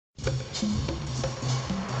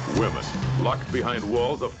Women, locked behind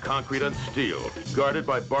walls of concrete and steel, guarded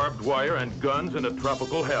by barbed wire and guns in a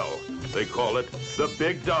tropical hell. They call it the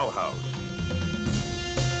Big Dollhouse.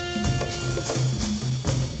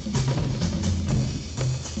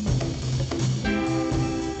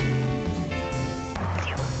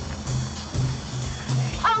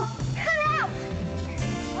 Oh, cut out!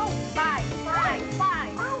 Oh, fine.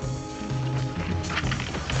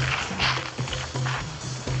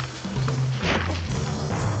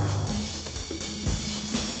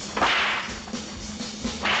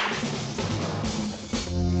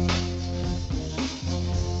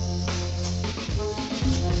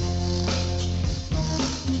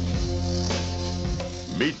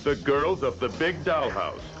 Meet the girls of the Big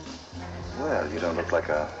Dollhouse. Well, you don't look like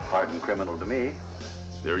a hardened criminal to me.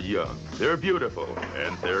 They're young, they're beautiful,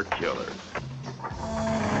 and they're killers.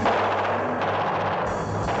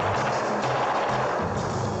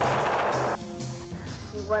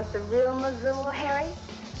 You want the real Missoula, Harry?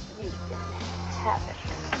 You can have it.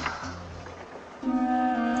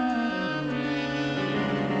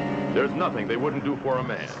 There's nothing they wouldn't do for a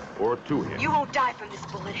man, or to him. You won't die from this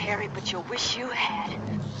bullet, Harry, but you'll wish you had.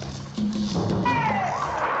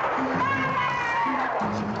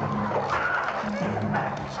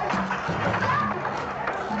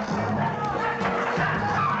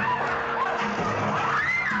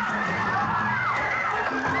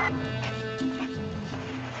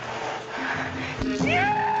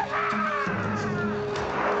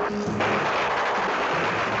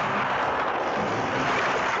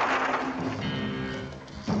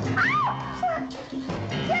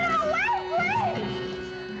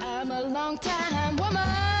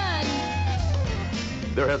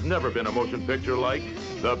 There has never been a motion picture like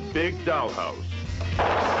The Big Dollhouse.